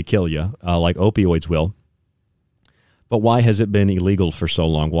really kill you like opioids will. But why has it been illegal for so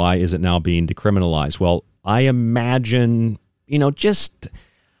long? Why is it now being decriminalized? Well, I imagine,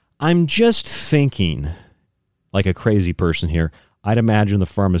 I'm just thinking like a crazy person here. I'd imagine the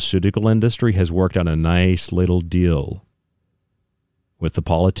pharmaceutical industry has worked out a nice little deal with the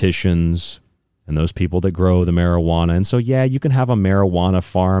politicians and those people that grow the marijuana. And so, yeah, you can have a marijuana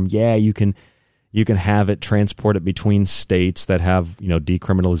farm. Yeah, you can have it, transport it between states that have,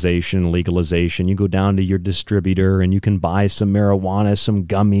 decriminalization, legalization. You go down to your distributor and you can buy some marijuana, some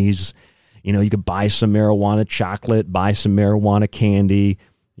gummies. You could buy some marijuana chocolate, buy some marijuana candy,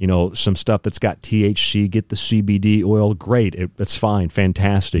 some stuff that's got THC, get the CBD oil. Great. It's fine.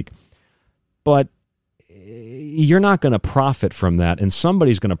 Fantastic. But you're not going to profit from that. And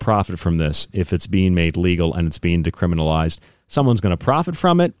somebody's going to profit from this if it's being made legal and it's being decriminalized. Someone's going to profit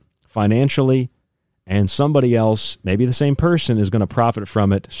from it financially. And somebody else, maybe the same person, is going to profit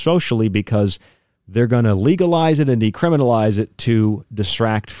from it socially because they're going to legalize it and decriminalize it to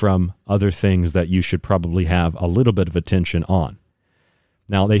distract from other things that you should probably have a little bit of attention on.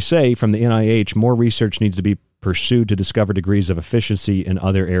 Now, they say from the NIH, more research needs to be pursued to discover degrees of efficiency in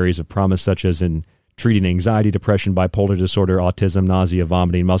other areas of promise, such as in treating anxiety, depression, bipolar disorder, autism, nausea,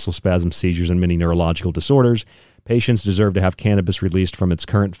 vomiting, muscle spasms, seizures, and many neurological disorders. Patients deserve to have cannabis released from its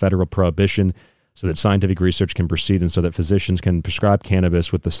current federal prohibition so that scientific research can proceed and so that physicians can prescribe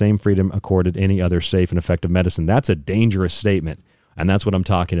cannabis with the same freedom accorded any other safe and effective medicine. That's a dangerous statement, and that's what I'm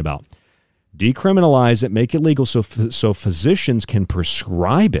talking about. Decriminalize it, make it legal so physicians can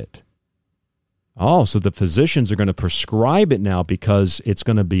prescribe it. Oh, so the physicians are going to prescribe it now because it's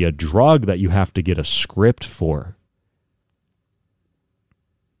going to be a drug that you have to get a script for.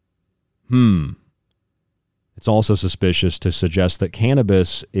 It's also suspicious to suggest that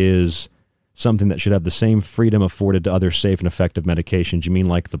cannabis is something that should have the same freedom afforded to other safe and effective medications. You mean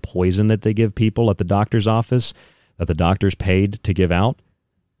like the poison that they give people at the doctor's office that the doctor's paid to give out?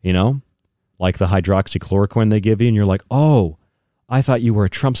 Like the hydroxychloroquine they give you, and you're like, oh, I thought you were a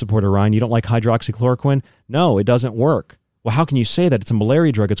Trump supporter, Ryan. You don't like hydroxychloroquine? No, it doesn't work. Well, how can you say that? It's a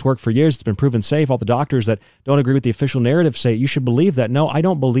malaria drug. It's worked for years. It's been proven safe. All the doctors that don't agree with the official narrative say you should believe that. No, I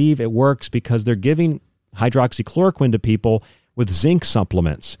don't believe it works because they're giving hydroxychloroquine to people with zinc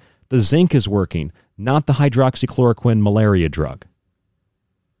supplements. The zinc is working, not the hydroxychloroquine malaria drug.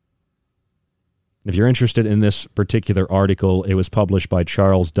 If you're interested in this particular article, it was published by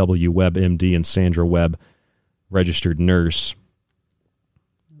Charles W. Webb, MD, and Sandra Webb, registered nurse,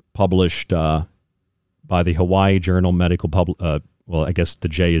 published by the Hawaii Journal Medical I guess the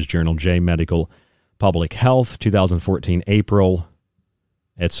J is Journal, J Medical Public Health, 2014, April.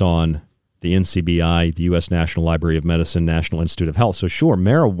 It's on the NCBI, the U.S. National Library of Medicine, National Institute of Health. So sure,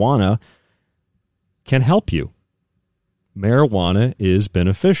 marijuana can help you. Marijuana is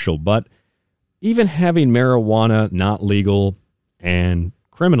beneficial, but even having marijuana not legal and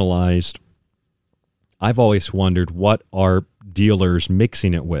criminalized, I've always wondered, what are dealers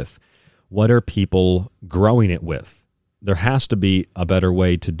mixing it with? What are people growing it with? There has to be a better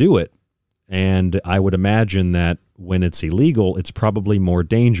way to do it. And I would imagine that when it's illegal, it's probably more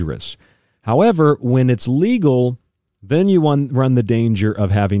dangerous. However, when it's legal, then you run the danger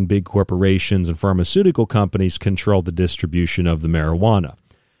of having big corporations and pharmaceutical companies control the distribution of the marijuana.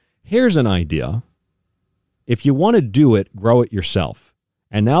 Here's an idea. If you want to do it, grow it yourself.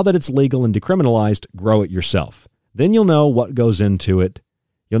 And now that it's legal and decriminalized, grow it yourself. Then you'll know what goes into it.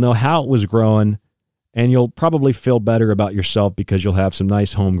 You'll know how it was growing, and you'll probably feel better about yourself because you'll have some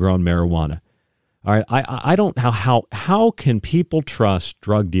nice homegrown marijuana. All right, I don't how can people trust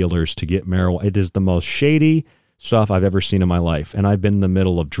drug dealers to get marijuana? It is the most shady stuff I've ever seen in my life, and I've been in the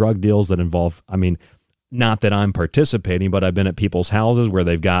middle of drug deals that involve, I mean, not that I'm participating, but I've been at people's houses where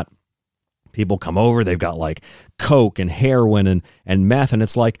they've got people come over, they've got like coke and heroin and meth, and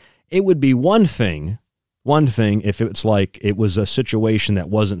it's like, it would be one thing if it's like it was a situation that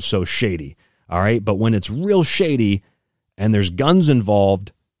wasn't so shady, all right? But when it's real shady and there's guns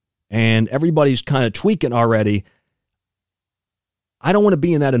involved and everybody's kind of tweaking already, I don't want to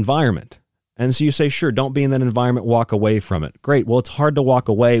be in that environment. And so you say, sure, don't be in that environment, walk away from it. Great. Well, it's hard to walk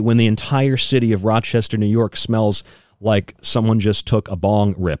away when the entire city of Rochester, New York smells like someone just took a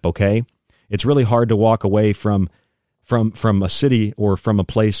bong rip, okay? It's really hard to walk away from a city or from a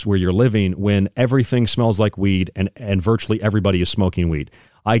place where you're living when everything smells like weed and virtually everybody is smoking weed.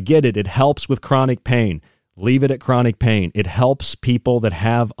 I get it. It helps with chronic pain. Leave it at chronic pain. It helps people that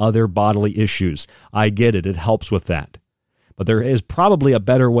have other bodily issues. I get it. It helps with that. But there is probably a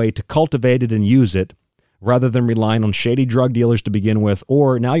better way to cultivate it and use it rather than relying on shady drug dealers to begin with.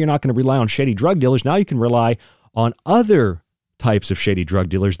 Or now you're not going to rely on shady drug dealers. Now you can rely on other types of shady drug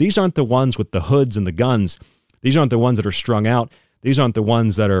dealers. These aren't the ones with the hoods and the guns. These aren't the ones that are strung out. These aren't the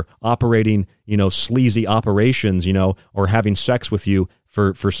ones that are operating, sleazy operations, or having sex with you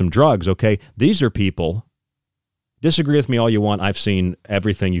for some drugs, okay? These are people, disagree with me all you want, I've seen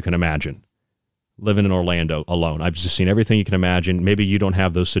everything you can imagine. Living in Orlando alone, I've just seen everything you can imagine. Maybe you don't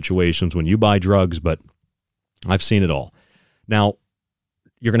have those situations when you buy drugs, but I've seen it all. Now,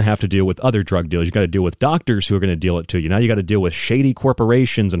 you're going to have to deal with other drug dealers. You got to deal with doctors who are going to deal it to you. Now you got to deal with shady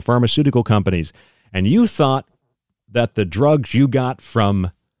corporations and pharmaceutical companies. And you thought that the drugs you got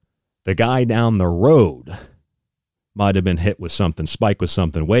from the guy down the road might have been hit with something, spiked with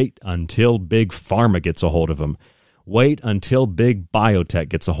something. Wait until big pharma gets a hold of them. Wait until big biotech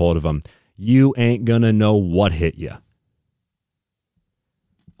gets a hold of them. You ain't going to know what hit you.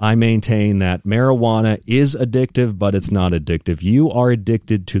 I maintain that marijuana is addictive, but it's not addictive. You are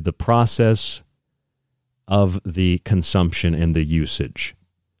addicted to the process of the consumption and the usage.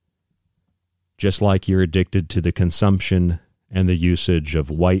 Just like you're addicted to the consumption and the usage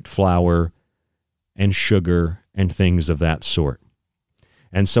of white flour and sugar and things of that sort.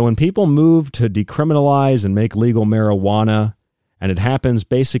 And so when people move to decriminalize and make legal marijuana, and it happens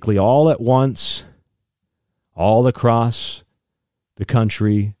basically all at once, all across the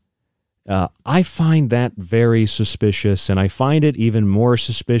country, I find that very suspicious, and I find it even more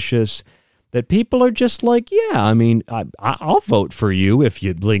suspicious that people are just like, yeah, I mean, I'll vote for you if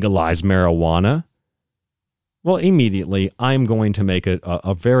you legalize marijuana. Well, immediately, I'm going to make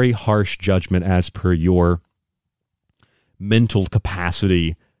a very harsh judgment as per your mental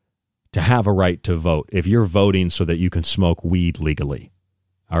capacity to have a right to vote if you're voting so that you can smoke weed legally.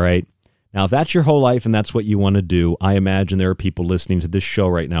 All right? Now, if that's your whole life and that's what you want to do, I imagine there are people listening to this show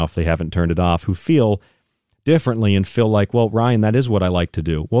right now, if they haven't turned it off, who feel differently and feel like, well, Ryan, that is what I like to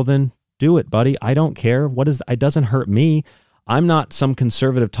do. Well, then do it, buddy. I don't care. It doesn't hurt me. I'm not some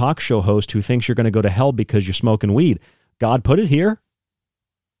conservative talk show host who thinks you're going to go to hell because you're smoking weed. God put it here.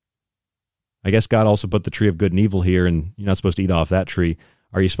 I guess God also put the tree of good and evil here, and you're not supposed to eat off that tree.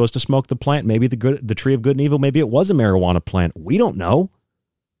 Are you supposed to smoke the plant? Maybe the tree of good and evil, maybe it was a marijuana plant. We don't know.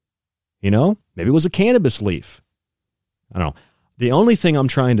 Maybe it was a cannabis leaf. I don't know. The only thing I'm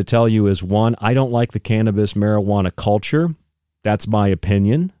trying to tell you is, one, I don't like the cannabis marijuana culture. That's my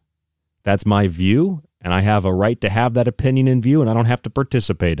opinion. That's my view, and I have a right to have that opinion and view, and I don't have to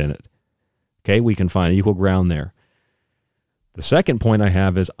participate in it. Okay, we can find equal ground there. The second point I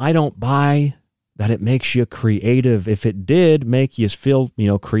have is I don't buy that it makes you creative. If it did make you feel,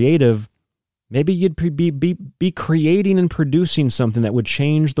 creative, maybe you'd be creating and producing something that would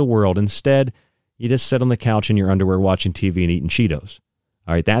change the world. Instead, you just sit on the couch in your underwear watching TV and eating Cheetos.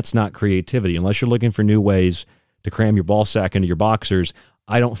 All right, that's not creativity. Unless you're looking for new ways to cram your ball sack into your boxers,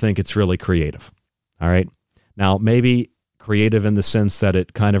 I don't think it's really creative. All right. Now, maybe creative in the sense that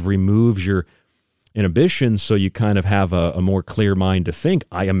it kind of removes your inhibitions so you kind of have a more clear mind to think.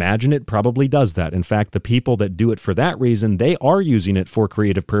 I imagine it probably does that. In fact, the people that do it for that reason, they are using it for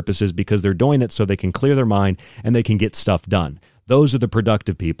creative purposes because they're doing it so they can clear their mind and they can get stuff done. Those are the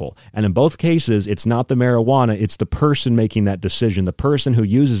productive people. And in both cases, it's not the marijuana, it's the person making that decision, the person who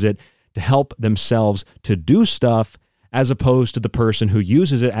uses it to help themselves to do stuff, as opposed to the person who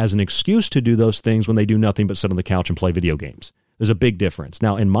uses it as an excuse to do those things when they do nothing but sit on the couch and play video games. There's a big difference.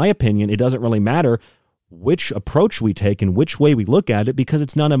 Now, in my opinion, it doesn't really matter which approach we take and which way we look at it because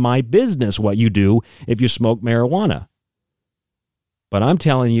it's none of my business what you do if you smoke marijuana. But I'm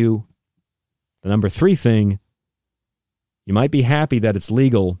telling you, the number 3 thing, you might be happy that it's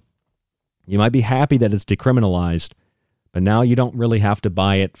legal. You might be happy that it's decriminalized, but now you don't really have to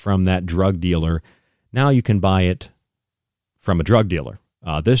buy it from that drug dealer. Now you can buy it from a drug dealer.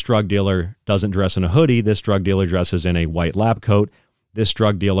 This drug dealer doesn't dress in a hoodie. This drug dealer dresses in a white lab coat. This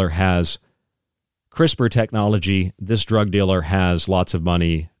drug dealer has CRISPR technology. This drug dealer has lots of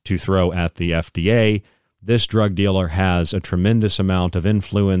money to throw at the FDA. This drug dealer has a tremendous amount of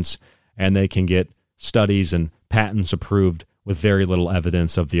influence, and they can get studies and patents approved with very little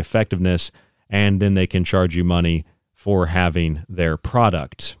evidence of the effectiveness, and then they can charge you money for having their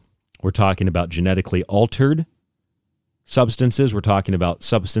product. We're talking about genetically altered substances. We're talking about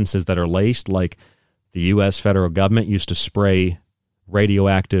substances that are laced, like the U.S. federal government used to spray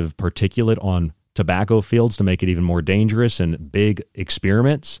radioactive particulate on tobacco fields to make it even more dangerous in big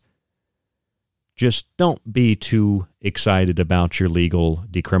experiments. Just don't be too excited about your legal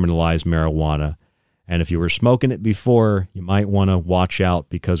decriminalized marijuana. And if you were smoking it before, you might want to watch out,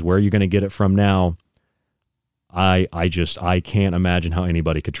 because where you're going to get it from now, I can't imagine how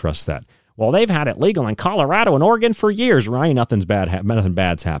anybody could trust that. Well, they've had it legal in Colorado and Oregon for years, Ryan. Nothing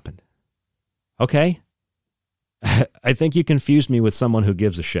bad's happened. Okay? I think you confused me with someone who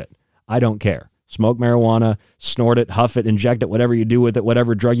gives a shit. I don't care. Smoke marijuana, snort it, huff it, inject it, whatever you do with it,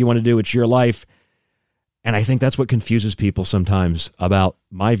 whatever drug you want to do, it's your life. And I think that's what confuses people sometimes about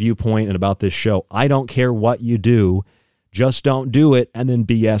my viewpoint and about this show. I don't care what you do. Just don't do it and then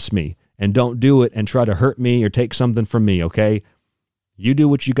BS me. And don't do it and try to hurt me or take something from me, okay? You do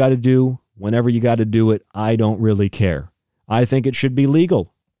what you got to do whenever you got to do it. I don't really care. I think it should be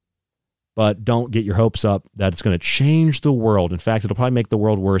legal. But don't get your hopes up that it's going to change the world. In fact, it'll probably make the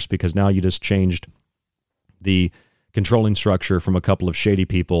world worse, because now you just changed the controlling structure from a couple of shady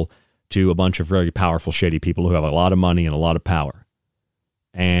people to a bunch of very powerful shady people who have a lot of money and a lot of power.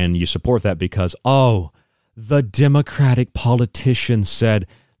 And you support that because, the Democratic politicians said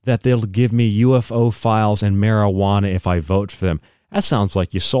that they'll give me UFO files and marijuana if I vote for them. That sounds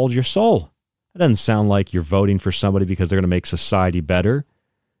like you sold your soul. That doesn't sound like you're voting for somebody because they're going to make society better.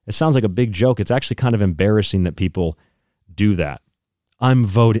 It sounds like a big joke. It's actually kind of embarrassing that people do that. I'm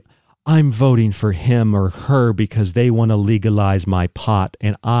voting for him or her because they want to legalize my pot,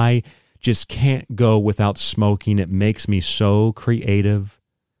 and I just can't go without smoking. It makes me so creative.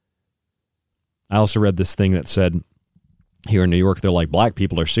 I also read this thing that said here in New York, they're like, black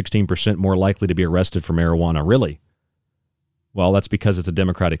people are 16% more likely to be arrested for marijuana. Really? Well, that's because it's a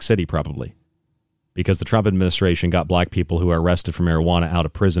Democratic city, probably. Because the Trump administration got black people who are arrested for marijuana out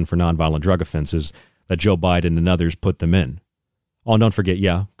of prison for nonviolent drug offenses that Joe Biden and others put them in. Oh, and don't forget,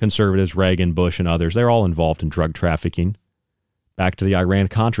 conservatives, Reagan, Bush, and others, they're all involved in drug trafficking. Back to the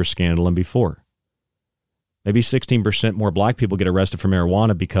Iran-Contra scandal and before. Maybe 16% more black people get arrested for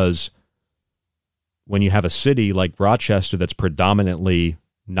marijuana because when you have a city like Rochester that's predominantly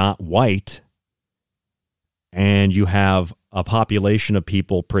not white, and you have a population of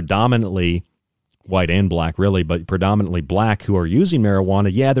people predominantly white and black, really, but predominantly black who are using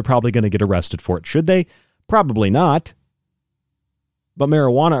marijuana, they're probably going to get arrested for it. Should they? Probably not. But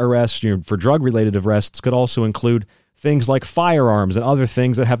marijuana arrests, for drug-related arrests, could also include things like firearms and other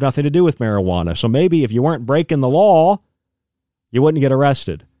things that have nothing to do with marijuana. So maybe if you weren't breaking the law, you wouldn't get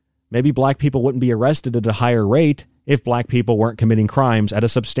arrested. Maybe black people wouldn't be arrested at a higher rate if black people weren't committing crimes at a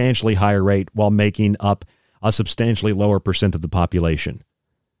substantially higher rate while making up a substantially lower percent of the population.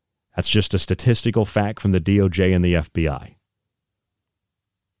 That's just a statistical fact from the DOJ and the FBI.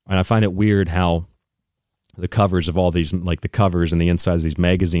 And I find it weird how the covers of all these, like the covers and the insides of these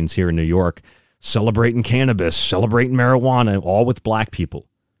magazines here in New York, celebrating cannabis, celebrating marijuana, all with black people.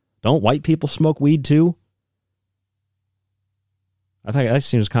 Don't white people smoke weed too? I think that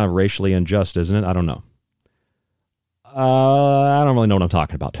seems kind of racially unjust, isn't it? I don't know. I don't really know what I'm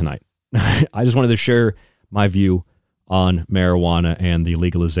talking about tonight. I just wanted to share my view on marijuana and the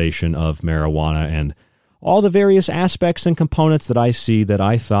legalization of marijuana and all the various aspects and components that I see that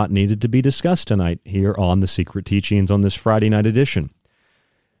I thought needed to be discussed tonight here on The Secret Teachings on this Friday night edition.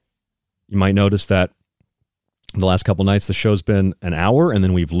 You might notice that the last couple nights the show's been an hour and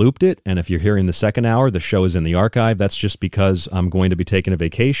then we've looped it. And if you're hearing the second hour, the show is in the archive. That's just because I'm going to be taking a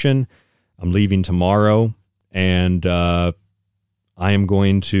vacation. I'm leaving tomorrow and I am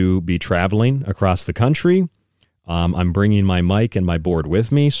going to be traveling across the country. I'm bringing my mic and my board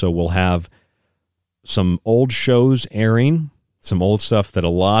with me, so we'll have some old shows airing, some old stuff that a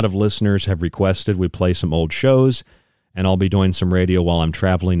lot of listeners have requested. We play some old shows, and I'll be doing some radio while I'm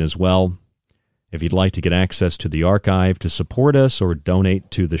traveling as well. If you'd like to get access to the archive to support us or donate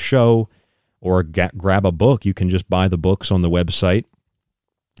to the show or grab a book, you can just buy the books on the website,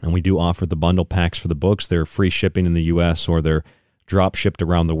 And we do offer the bundle packs for the books. They're free shipping in the U.S. or they're drop shipped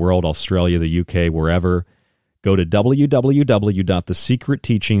around the world, Australia, the UK, wherever. Go to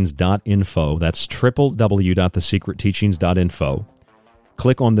www.thesecretteachings.info. That's www.thesecretteachings.info.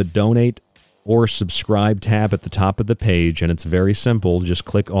 Click on the donate or subscribe tab at the top of the page, and it's very simple. Just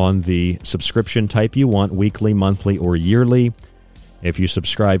click on the subscription type you want, weekly, monthly, or yearly. If you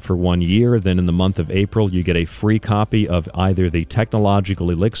subscribe for 1 year, then in the month of April, you get a free copy of either the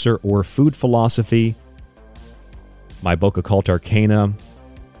Technological Elixir or Food Philosophy. My book, Occult Arcana,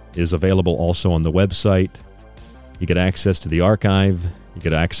 is available also on the website. You get access to the archive, you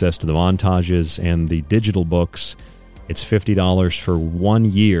get access to the montages and the digital books. It's $50 for 1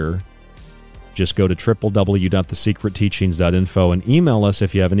 year. Just go to www.thesecretteachings.info and email us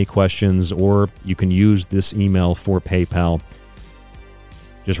if you have any questions, or you can use this email for PayPal.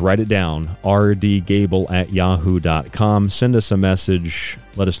 Just write it down, rdgable@yahoo.com. Send us a message.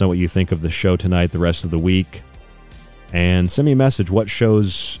 Let us know what you think of the show tonight, the rest of the week. And send me a message. What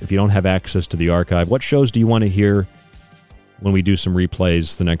shows, if you don't have access to the archive, what shows do you want to hear when we do some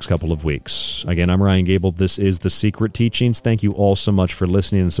replays the next couple of weeks? Again, I'm Ryan Gable. This is The Secret Teachings. Thank you all so much for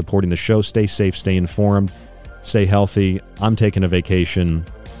listening and supporting the show. Stay safe, stay informed, stay healthy. I'm taking a vacation,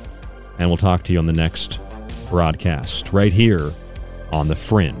 and we'll talk to you on the next broadcast right here on The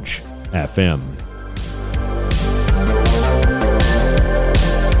Fringe FM.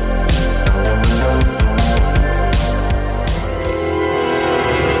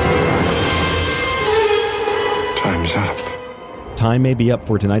 Time's up. Time may be up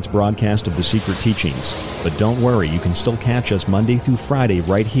for tonight's broadcast of The Secret Teachings, but don't worry, you can still catch us Monday through Friday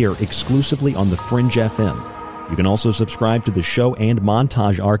right here exclusively on The Fringe FM. You can also subscribe to the show and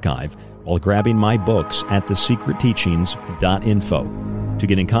montage archive while grabbing my books at thesecretteachings.info. To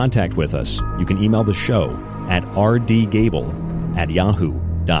get in contact with us, you can email the show at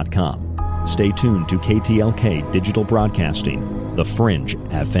rdgable@yahoo.com. Stay tuned to KTLK Digital Broadcasting, The Fringe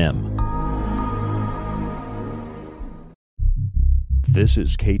FM. This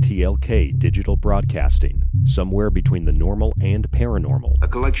is KTLK Digital Broadcasting, somewhere between the normal and paranormal. A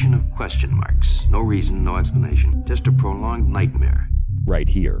collection of question marks. No reason, no explanation. Just a prolonged nightmare. Right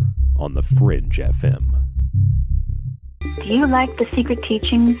here on The Fringe FM. Do you like The Secret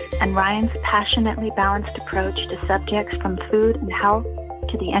Teachings and Ryan's passionately balanced approach to subjects from food and health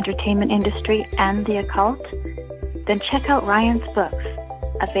to the entertainment industry and the occult? Then check out Ryan's books,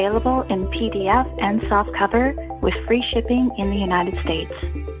 available in PDF and softcover with free shipping in the United States.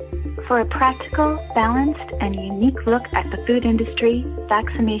 For a practical, balanced, and unique look at the food industry,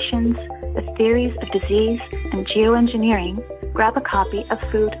 vaccinations, the theories of disease, and geoengineering, grab a copy of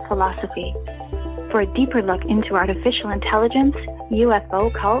Food Philosophy. For a deeper look into artificial intelligence,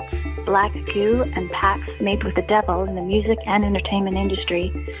 UFO cults, black goo, and pacts made with the devil in the music and entertainment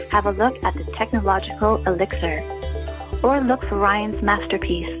industry, have a look at the Technological Elixir. Or look for Ryan's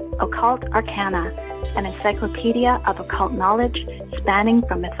masterpiece, Occult Arcana, an encyclopedia of occult knowledge spanning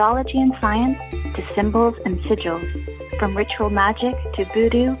from mythology and science to symbols and sigils, from ritual magic to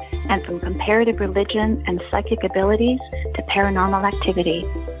voodoo, and from comparative religion and psychic abilities to paranormal activity.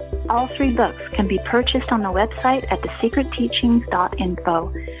 All 3 books can be purchased on the website at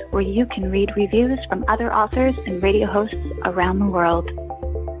thesecretteachings.info, where you can read reviews from other authors and radio hosts around the world.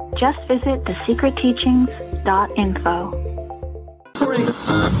 Just visit thesecretteachings.info.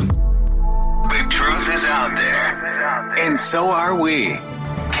 The truth is out there, and so are we.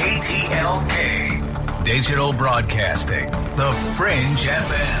 KTLK Digital Broadcasting, The Fringe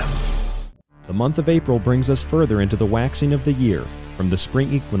FM. The month of April brings us further into the waxing of the year, from the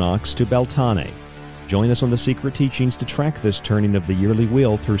spring equinox to Beltane. Join us on The Secret Teachings to track this turning of the yearly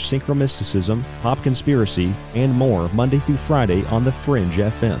wheel through synchromysticism, pop conspiracy, and more Monday through Friday on The Fringe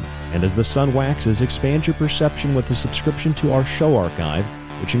FM. And as the sun waxes, expand your perception with a subscription to our show archive,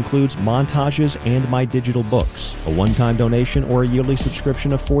 which includes montages and my digital books. A one-time donation or a yearly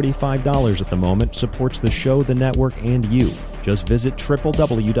subscription of $45 at the moment supports the show, the network, and you. Just visit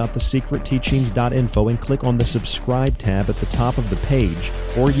www.thesecretteachings.info and click on the subscribe tab at the top of the page,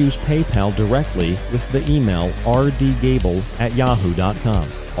 or use PayPal directly with the email rdgable@yahoo.com.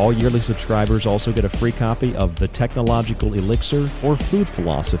 All yearly subscribers also get a free copy of The Technological Elixir or Food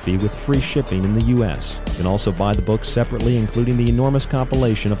Philosophy with free shipping in the U.S. You can also buy the books separately, including the enormous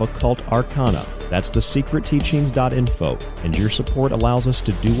compilation of Occult Arcana. That's thesecretteachings.info, and your support allows us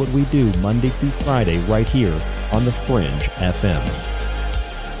to do what we do Monday through Friday right here on The Fringe FM.